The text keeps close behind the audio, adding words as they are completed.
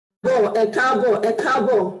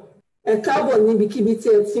káàbọ̀ níbikíbi tí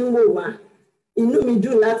ẹ ti ń wò wá. Inú mi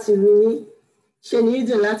dùn láti rí yín. Ṣé ni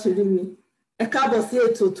dùn láti rí mi? Ẹ káàbọ̀ sí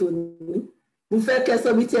ètò tòní. Mo fẹ́ kẹ́ sọ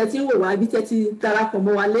bí tí ẹ ti ń wò wá, bí tí ẹ ti darapọ̀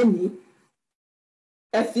mọ́ wa lénìí.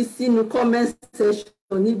 Ẹ fi sínú comment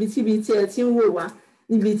section níbi tí ẹ ti ń wò wá,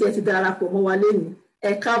 níbi tí ẹ ti darapọ̀ mọ́ wa lénìí.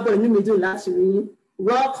 Ẹ káàbọ̀, inú mi dùn láti rí yín.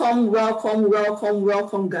 Welcome,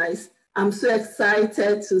 guys. I'm so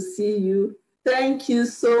excited to see you. Thank you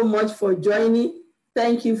so much for joining.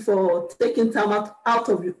 Thank you for taking time out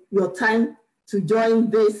of your time to join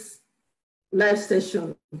this live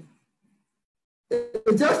session.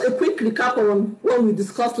 Just a quick recap on what we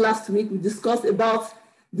discussed last week. We discussed about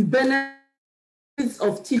the benefits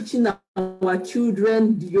of teaching our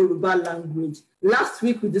children the Yoruba language. Last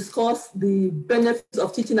week, we discussed the benefits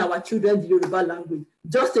of teaching our children the Yoruba language.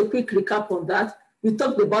 Just a quick recap on that. We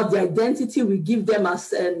talked about the identity we give them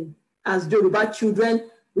as Yoruba children.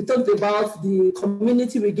 We talked about the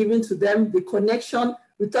community we're giving to them, the connection.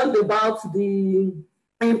 We talked about the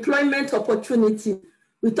employment opportunity.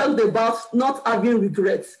 We talked about not having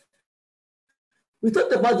regrets. We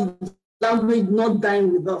talked about the language not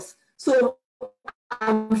dying with us. So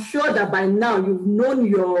I'm sure that by now you've known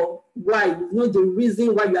your why, you know the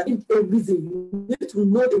reason why you are in a reason. You need to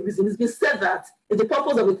know the reason. It's been said that if the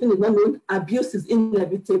purpose of a thing is not known, abuse is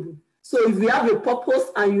inevitable. So if you have a purpose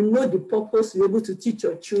and you know the purpose, you're able to teach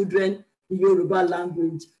your children the Yoruba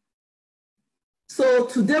language. So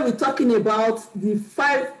today we're talking about the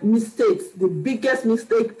 5 mistakes, the biggest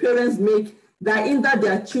mistake parents make that hinder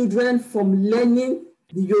their children from learning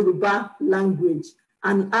the Yoruba language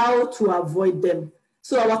and how to avoid them.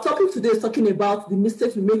 So our topic today is talking about the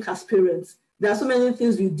mistakes we make as parents. There are so many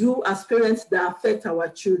things we do as parents that affect our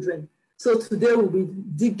children. So today we'll be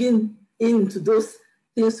digging into those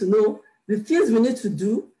things to know the things we need to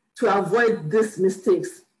do to avoid these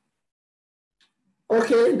mistakes.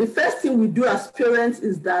 Okay, the first thing we do as parents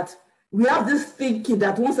is that we have this thinking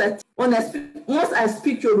that once I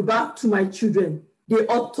speak Yoruba to my children, they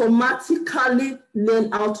automatically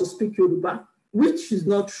learn how to speak Yoruba, which is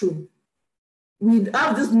not true. We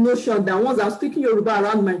have this notion that once I'm speaking Yoruba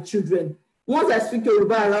around my children, once I speak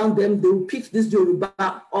Yoruba around them, they will pick this Yoruba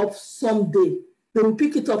up someday. They will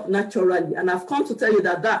pick it up naturally. And I've come to tell you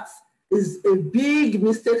that that is a big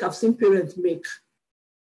mistake I've seen parents make.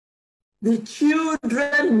 The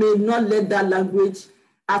children may not learn that language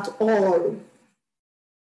at all.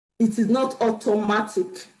 It is not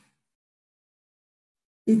automatic.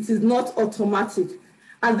 It is not automatic.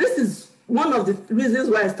 And this is one of the reasons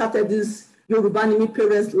why I started this YORUBANIMI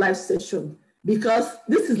Parents Live Session, because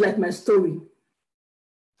this is like my story.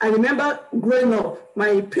 I remember growing up,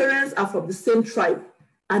 my parents are from the same tribe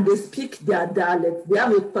and they speak their dialect. They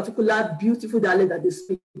have a particular beautiful dialect that they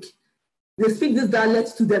speak. They speak this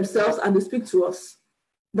dialect to themselves and they speak to us.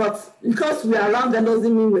 But because we are around, that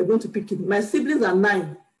doesn't mean we're going to pick it. My siblings and I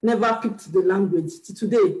never picked the language. Till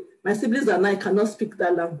today, my siblings and I cannot speak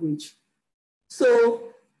that language. So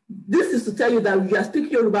this is to tell you that you are speaking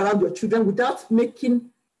Yoruba around your children without making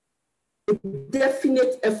a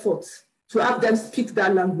definite effort to have them speak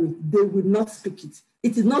that language. They will not speak it.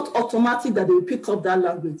 It is not automatic that they will pick up that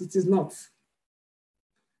language. It is not.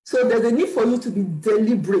 So there's a need for you to be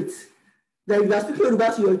deliberate. That if you are speaking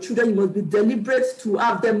Yoruba to your children, you must be deliberate to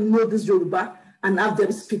have them know this Yoruba and have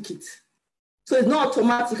them speak it. So it's not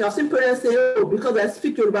automatic. I've seen parents say, oh, because I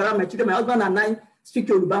speak Yoruba around my children, my husband and I speak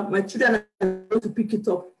Yoruba, my children are going to pick it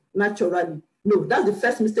up naturally. No, that's the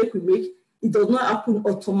first mistake we make. It does not happen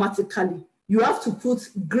automatically. You have to put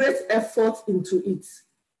great effort into it.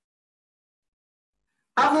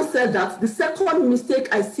 Having said that, the second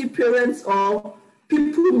mistake I see parents or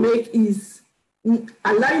people make is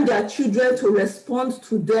allowing their children to respond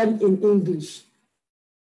to them in English.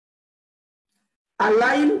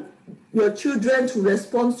 Allowing your children to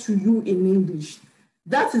respond to you in English.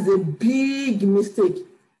 That is a big mistake.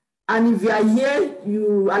 And if you are here,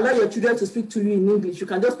 you allow your children to speak to you in English, you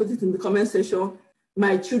can just put it in the comment section.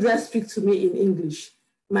 My children speak to me in English.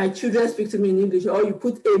 My children speak to me in English. Or you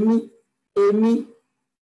put Amy, Amy,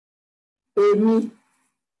 Amy.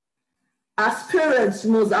 As parents,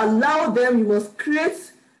 you must allow them, you must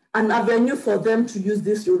create an avenue for them to use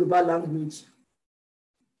this Yoruba language.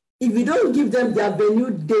 If you don't give them the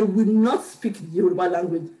avenue, they will not speak the Yoruba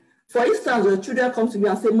language. For instance, your children come to me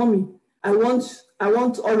and say, Mommy, I want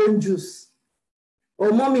orange juice.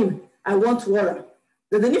 Or Mommy, I want water.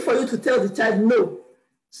 There's a need for you to tell the child, no,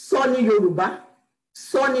 Sonny Yoruba,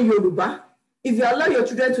 Sonny Yoruba. If you allow your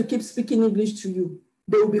children to keep speaking English to you,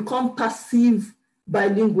 they will become passive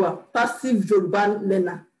bilingual, passive Yoruba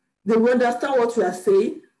learner. They will understand what you are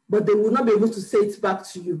saying, but they will not be able to say it back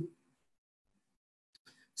to you.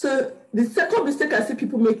 So the second mistake I see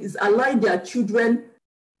people make is allowing their children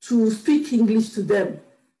to speak English to them.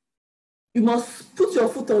 You must put your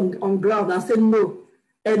foot on ground and say, no,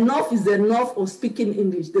 enough is enough of speaking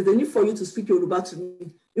English. There's a need for you to speak Yoruba to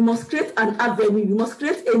me. You must create an avenue. You must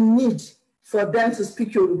create a need for them to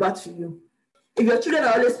speak Yoruba to you. If your children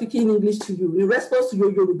are always speaking English to you, in response to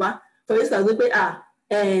your Yoruba, for instance,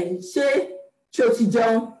 they say,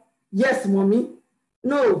 yes, mommy.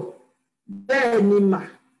 No, Benima.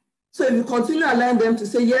 So if you continue allowing them to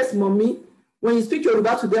say, yes, mommy, when you speak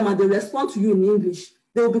Yoruba to them and they respond to you in English,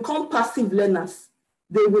 they will become passive learners.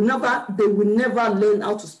 They will never learn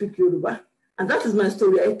how to speak Yoruba. And that is my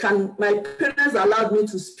story. My parents allowed me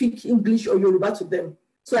to speak English or Yoruba to them.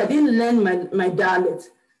 So I didn't learn my dialect.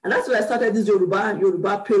 And that's why I started this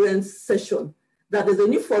Yoruba parents session, that there's a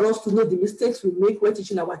need for us to know the mistakes we make when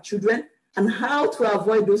teaching our children and how to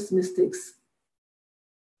avoid those mistakes.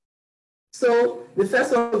 So the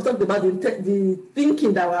first one, we talked about the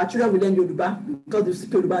thinking that our children will learn Yoruba because they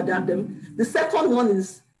speak Yoruba than them. The second one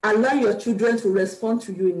is allow your children to respond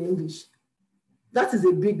to you in English. That is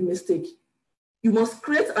a big mistake. You must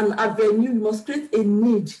create an avenue, you must create a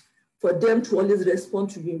need for them to always respond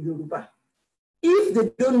to you in Yoruba. If they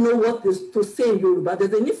don't know what to say in Yoruba,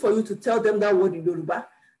 there's a need for you to tell them that word in Yoruba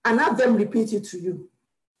and have them repeat it to you.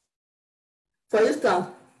 For instance,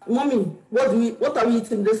 mommy, what are we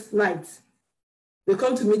eating this night? They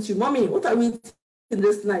come to meet you, mommy, what are we eating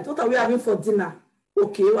this night? What are we having for dinner?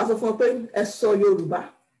 Okay, what's the phone pay? Eso Yoruba.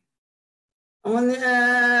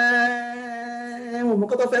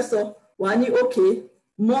 Okay,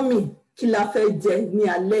 mommy, kí la fẹ́ jẹ ní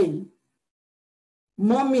alẹ́ yìí.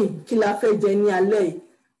 Mommy, kí la fẹ́ jẹ ní alẹ́ yìí.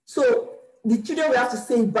 So the children will have to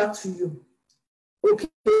say it back to you. Okay,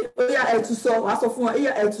 oya ẹ tún sọ, wàá sọ fún wọn,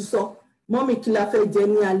 oya ẹ tún sọ, mommy, kí la fẹ́ jẹ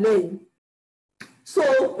ní alẹ́ yìí. So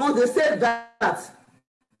once they say that,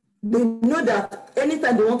 they know that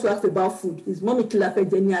anytime they want to ask about food, is mommy kí la fẹ́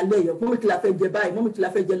jẹ ní alẹ́ yìí, mommy kí la fẹ́ jẹ báyìí, mommy kí la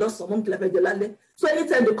fẹ́ jẹ lọ́sàn, mommy kí la fẹ́ jẹ lálẹ́. So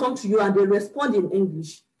anytime they come to you and they respond in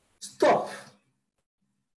English, stop,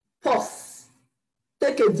 pause,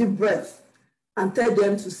 take a deep breath, and tell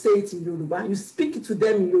them to say it in Yoruba. You speak it to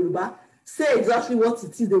them in Yoruba. Say exactly what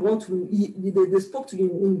it is they want to. They spoke to you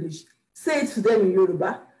in English. Say it to them in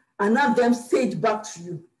Yoruba, and have them say it back to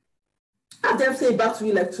you. Have them say it back to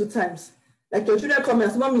you like 2 times. Like your children come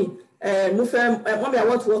and say, mommy, mommy, I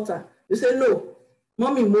want water. You say, no,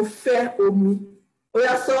 mommy, mo fẹ́ omi.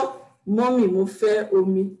 Oya so, mommy, mo fẹ́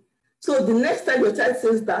omi. So the next time your child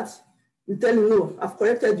says that, you tell him, no, I've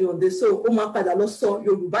corrected you on this. So, o ma padà lọ sọ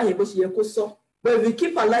Yoruba yẹn bó ṣe yẹ kó sọ. But if you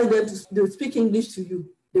keep allowing them to speak English to you,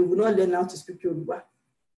 they will not learn how to speak Yoruba.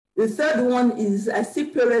 The third one is, I see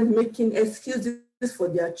parents making excuses for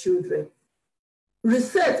their children.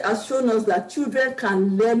 Research has shown us that children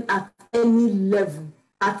can learn at any level,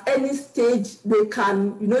 at any stage. They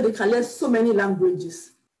can learn so many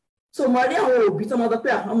languages. So Maria will be some other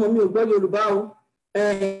player. I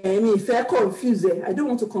don't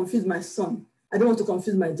want to confuse my son. I don't want to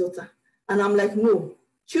confuse my daughter. And I'm like, no,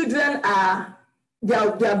 children are,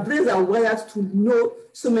 their brains are wired to know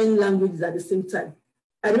so many languages at the same time.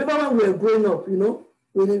 I remember when we were growing up,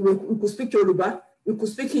 we could speak Yoruba, we could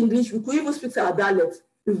speak English, we could even speak our dialect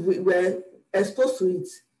if we were exposed to it.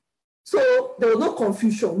 So there was no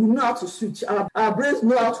confusion. We know how to switch. Our brains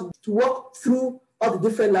know how to work through all the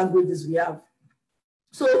different languages we have.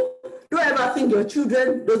 So don't ever think your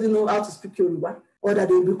children doesn't know how to speak Yoruba or that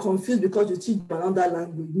they'll be confused because you teach them another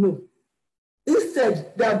language. No.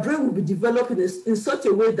 Instead, their brain will be developed in such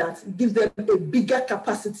a way that gives them a bigger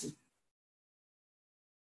capacity.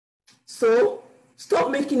 So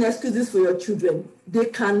stop making excuses for your children. They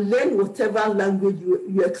can learn whatever language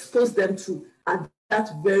you expose them to at that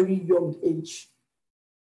very young age.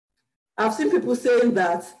 I've seen people saying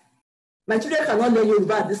that my children cannot learn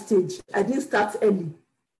Yoruba at this stage. I didn't start early.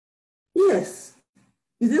 Yes,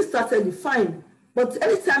 you didn't start early, fine. But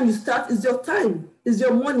anytime you start, it's your time, it's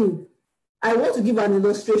your money. I want to give an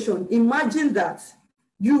illustration. Imagine that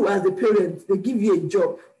you as a parent, they give you a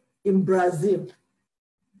job in Brazil.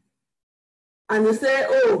 And they say,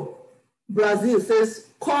 oh, Brazil says,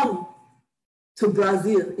 come to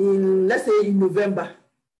Brazil in, let's say in November.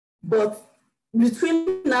 But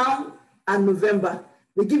between now and November,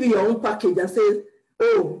 they give you your own package and say,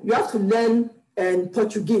 oh, you have to learn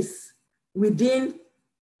Portuguese. Within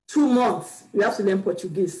 2 months, you have to learn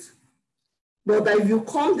Portuguese. But if you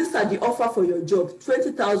come, these are the offer for your job,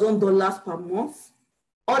 $20,000 per month,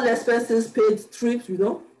 all expenses paid, trips,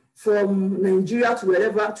 from Nigeria to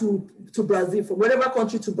wherever, to Brazil, from whatever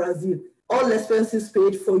country to Brazil, all expenses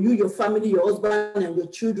paid for you, your family, your husband, and your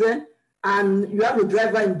children. And you have a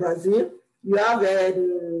driver in Brazil. You have a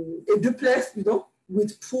duplex,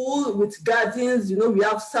 with pool, with gardens. We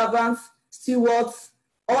have servants, stewards,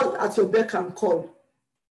 all at your beck and call.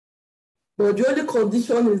 But the only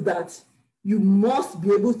condition is that you must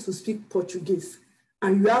be able to speak Portuguese.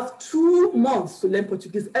 And you have 2 months to learn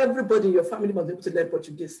Portuguese. Everybody in your family must be able to learn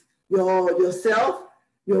Portuguese. Yourself,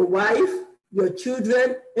 your wife, your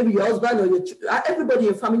children, maybe your husband or everybody in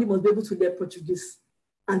your family must be able to learn Portuguese.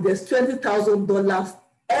 And there's $20,000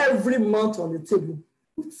 every month on the table.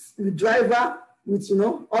 With driver, with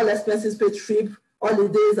all expenses paid, trip,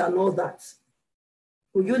 holidays, and all that.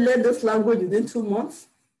 Will you learn this language within 2 months?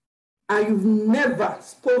 And you've never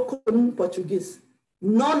spoken Portuguese.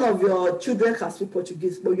 None of your children can speak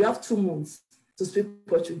Portuguese, but you have 2 months to speak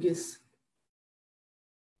Portuguese.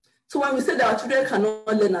 So when we say that our children cannot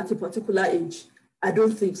learn at a particular age, I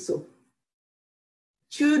don't think so.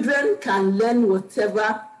 Children can learn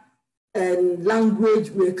whatever language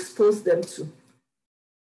we expose them to.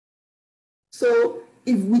 So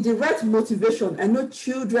if with the right motivation, I know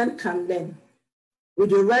children can learn. With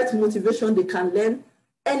the right motivation, they can learn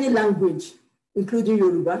any language, including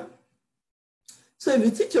Yoruba. So if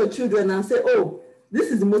you teach your children and say, oh,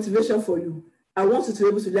 this is the motivation for you, I want you to be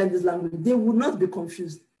able to learn this language, they will not be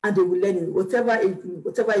confused and they will learn it. Whatever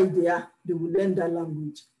age they are, they will learn that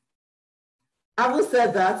language. Having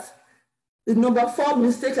said that, the number 4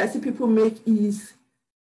 mistake I see people make is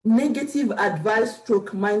negative advice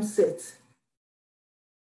stroke mindset.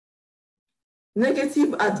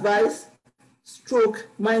 Negative advice stroke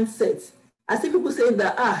mindset. I see people saying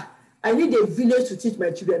that, I need a village to teach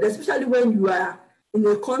my children, especially when you are in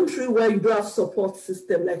a country where you don't have support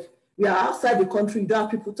system. Like we are outside the country, you don't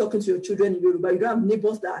have people talking to your children in Yoruba, you don't have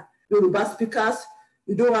neighbors that are Yoruba speakers,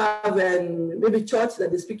 you don't have maybe church that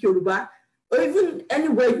they speak Yoruba, or even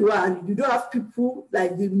anywhere you are, you don't have people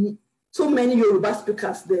like so many Yoruba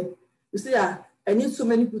speakers there. You say, I need so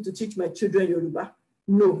many people to teach my children Yoruba.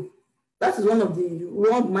 No, that is one of the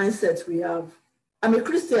wrong mindsets we have. I'm a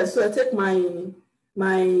Christian, so I take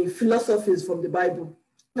my philosophies from the Bible.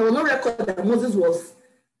 There was no record that Moses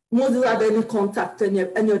had any contact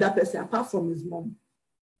with any other person apart from his mom.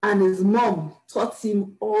 And his mom taught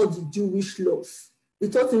him all the Jewish laws. He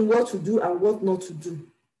taught him what to do and what not to do.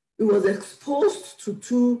 He was exposed to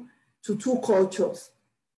two cultures,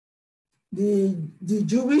 the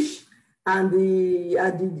Jewish and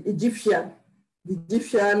the Egyptian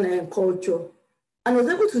culture, and was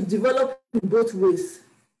able to develop in both ways.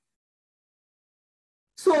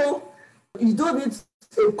 So you don't need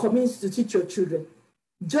a community to teach your children.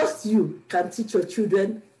 Just you can teach your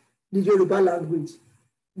children the Yoruba language.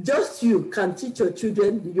 Just you can teach your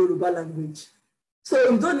children the Yoruba language.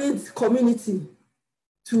 So you don't need community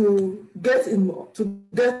to get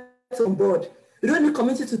on board. You don't need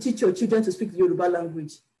community to teach your children to speak the Yoruba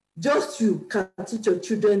language. Just you can teach your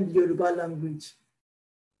children the Yoruba language.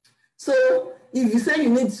 So if you say you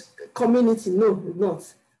need community, no, not.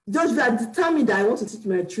 Just be determined that I want to teach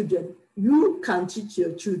my children. You can teach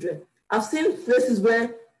your children. I've seen places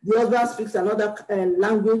where the husband speaks another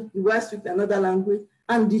language, the wife speaks another language,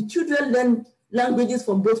 and the children learn languages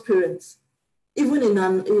from both parents, even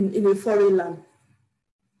in a foreign land.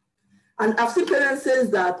 And I've seen parents say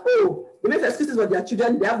that, they make excuses for their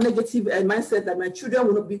children. They have negative mindset that my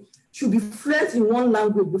children should be fluent in one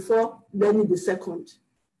language before learning the second.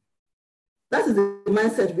 That is the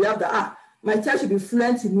mindset we have that, my child should be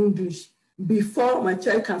fluent in English before my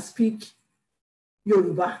child can speak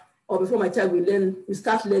Yoruba, or before my child will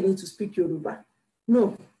start learning to speak Yoruba.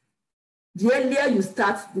 No. The earlier you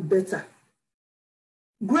start, the better.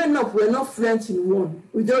 Growing up, we're not fluent in one.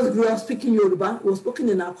 We just grew up speaking Yoruba. We were spoken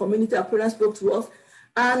in our community. Our parents spoke to us.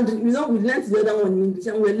 And, we learned the other one in English,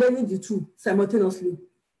 and we're learning the two simultaneously.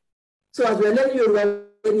 So as we're learning Yoruba,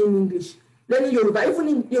 learning English, learning Yoruba, even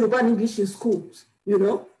in Yoruba and English in schools,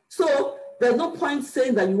 So there's no point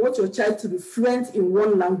saying that you want your child to be fluent in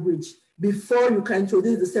one language before you can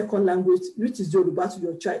introduce the second language, which is Yoruba, to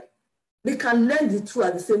your child. They can learn the two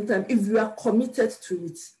at the same time if you are committed to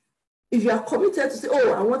it. If you are committed to say,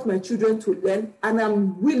 I want my children to learn, and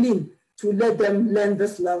I'm willing to let them learn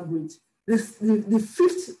this language. The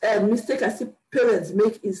fifth mistake I see parents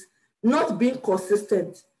make is not being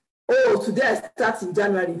consistent. Today I start in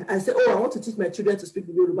January. I say, I want to teach my children to speak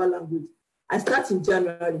the Yoruba language. I start in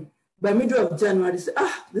January. By middle of January, say,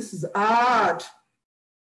 this is hard.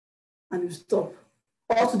 And you stop.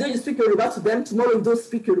 Or today you speak Yoruba to them, tomorrow you don't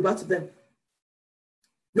speak Yoruba to them.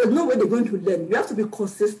 There's no way they're going to learn. You have to be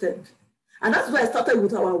consistent. And that's why I started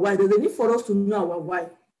with our why. There's a need for us to know our why.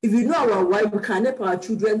 If we know our why, we can help our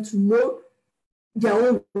children to know their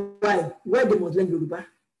own why they must learn Yoruba.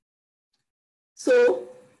 So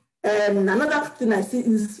another thing I see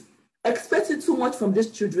is expecting too much from these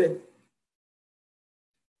children.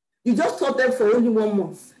 You just taught them for only 1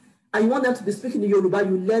 month, and you want them to be speaking in Yoruba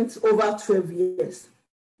you learned over 12 years.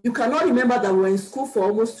 You cannot remember that we were in school for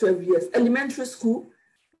almost 12 years. Elementary school,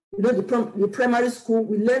 you know, the primary school,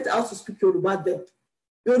 we learned how to speak Yoruba then.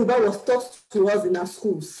 Yoruba was taught to us in our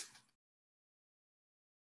schools.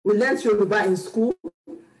 We learned Yoruba in school.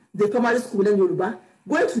 The primary school, we learned Yoruba.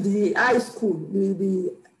 Going to the high school,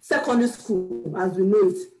 the secondary school, as we know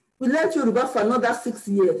it, we learned Yoruba for another 6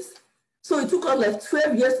 years. So it took us like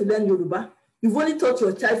 12 years to learn Yoruba. You've only taught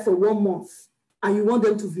your child for 1 month, and you want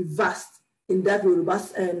them to be vast in that Yoruba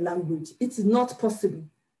language. It is not possible.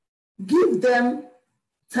 Give them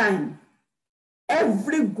time.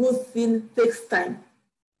 Every good thing takes time.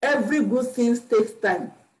 Every good thing takes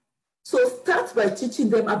time. So start by teaching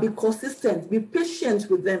them and be consistent, be patient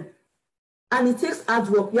with them. And it takes hard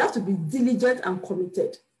work. You have to be diligent and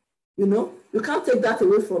committed. You know, you can't take that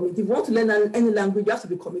away from it. If you want to learn any language, you have to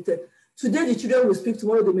be committed. Today, the children will speak.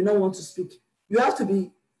 Tomorrow, they may not want to speak. You have to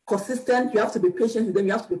be consistent. You have to be patient with them.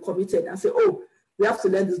 You have to be committed and say, oh, we have to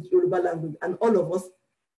learn this Yoruba language. And all of us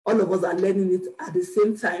are learning it at the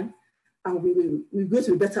same time. And we're going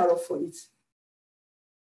to be better off for it.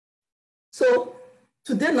 So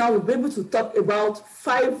today now we'll be able to talk about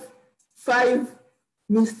five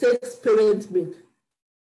mistakes parents make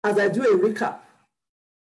as I do a recap.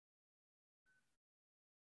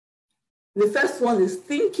 The first one is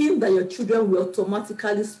thinking that your children will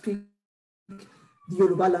automatically speak the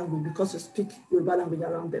Yoruba language because you speak Yoruba language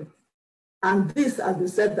around them. And this, as we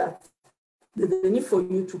said, that there's a need for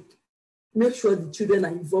you to make sure the children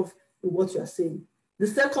are involved in what you are saying. The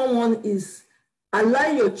second one is allow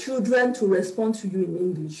your children to respond to you in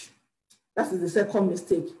English. That is the second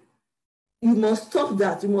mistake. You must stop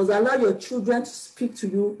that. You must allow your children to speak to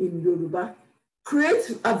you in Yoruba.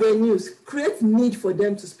 Create avenues, create need for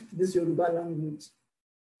them to speak this Yoruba language.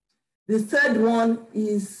 The third one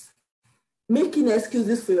is making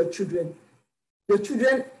excuses for your children. Your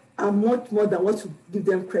children are much more than what you give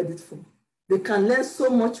them credit for. They can learn so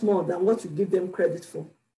much more than what you give them credit for.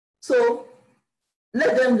 So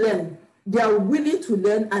let them learn. They are willing to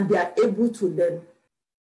learn and they are able to learn.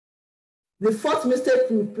 The fourth mistake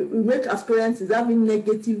we make as parents is having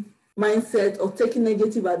negative mindset or taking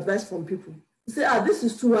negative advice from people. You say, this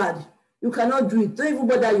is too hard. You cannot do it. Don't even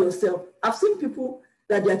bother yourself. I've seen people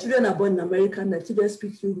that their children are born in America and their children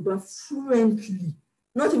speak Yoruba fluently.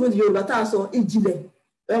 Not even the Yoruba, so Ijile.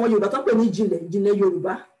 When Yoruba talk about Ijile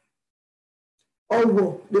Yoruba.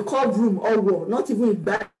 Owo. They call room Owo. Not even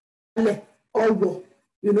Ibale. Owo.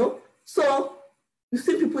 You know? So you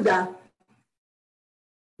see people that are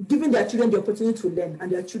giving their children the opportunity to learn,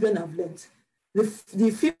 and their children have learned.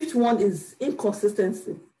 The fifth one is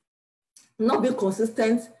inconsistency. Not being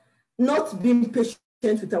consistent, not being patient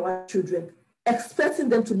with our children, expecting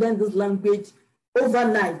them to learn this language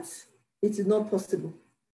overnight. It is not possible.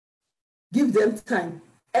 Give them time.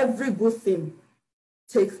 Every good thing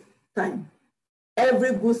takes time.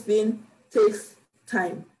 Every good thing takes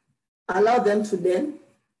time. Allow them to learn,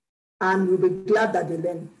 and we'll be glad that they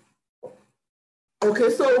learn. Okay,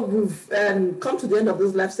 so we've come to the end of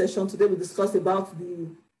this live session. Today we discussed about the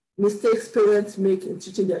mistakes parents make in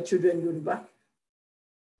teaching their children Yoruba.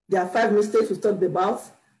 There are 5 mistakes we talked about.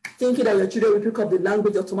 Thinking that your children will pick up the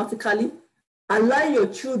language automatically. Allow your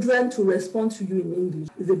children to respond to you in English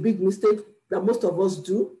is a big mistake that most of us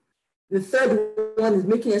do. The third one is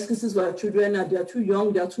making excuses for our children. They are too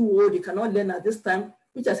young, they are too old, they cannot learn at this time,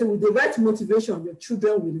 which I say with the right motivation, your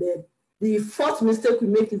children will learn. The fourth mistake we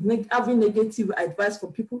make is having negative advice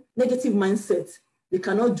from people, negative mindset. They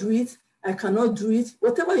cannot do it, I cannot do it.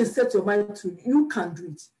 Whatever you set your mind to, you can do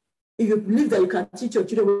it. If you believe that you can teach your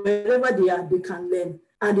children wherever they are, they can learn.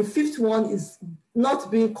 And the fifth one is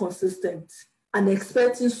not being consistent and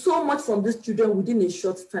expecting so much from these children within a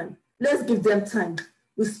short time. Let's give them time.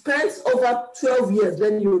 We spent over 12 years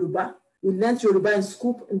learning Yoruba. We learned Yoruba in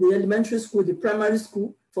school, in the elementary school, the primary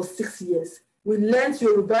school, for 6 years. We learned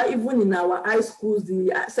Yoruba even in our high schools,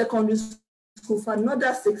 the secondary school, for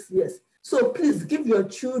another 6 years. So please give your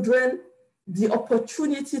children the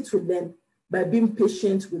opportunity to learn by being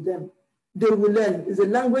patient with them. They will learn. It's a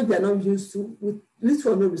language they're not used to with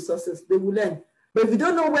little or no resources. They will learn. But if you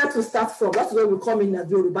don't know where to start from, that's where we come in at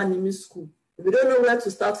YORUBANIMI school. If you don't know where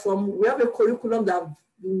to start from, we have a curriculum that have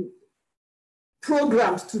been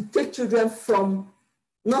programmed to take children from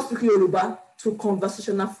not speaking Yoruba to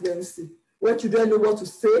conversational fluency, where children know what to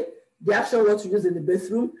say, the action what to use in the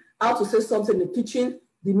bathroom, how to say something in the kitchen,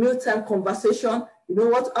 the mealtime conversation, you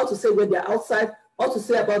know how to say when they're outside, what to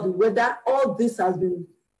say about the weather. All this has been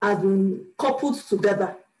coupled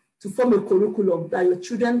together to form a curriculum that your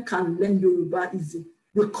children can learn Yoruba easy.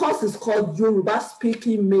 The course is called Yoruba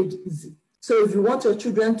Speaking Made Easy. So if you want your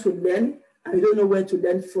children to learn and you don't know where to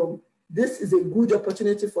learn from, this is a good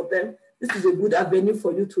opportunity for them. This is a good avenue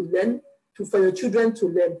for you to learn, for your children to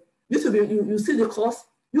learn. You see the course,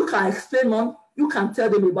 you can explain on, you can tell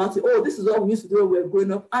them about it. Oh, this is what we used to do when we were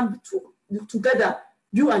growing up. And together,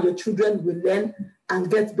 you and your children will learn and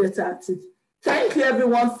get better at it. Thank you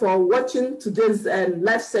everyone for watching today's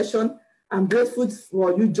live session. I'm grateful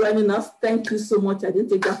for you joining us. Thank you so much. I didn't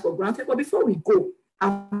take that for granted. But before we go,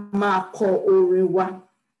 Amako Orewa,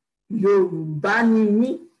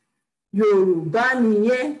 Yorubanimi,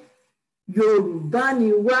 Yorubaniye,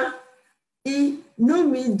 Yorubaniwa, Inú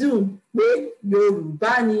mi dùn pé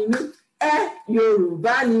Yorubanimi,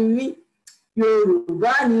 Yorubanimi,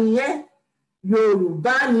 Yorubaniye,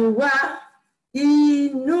 Yorubaniwa,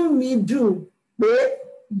 Inú mi dùn pé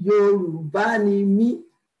Yorubanimi.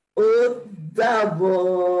 Ó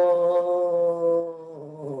dàbọ̀.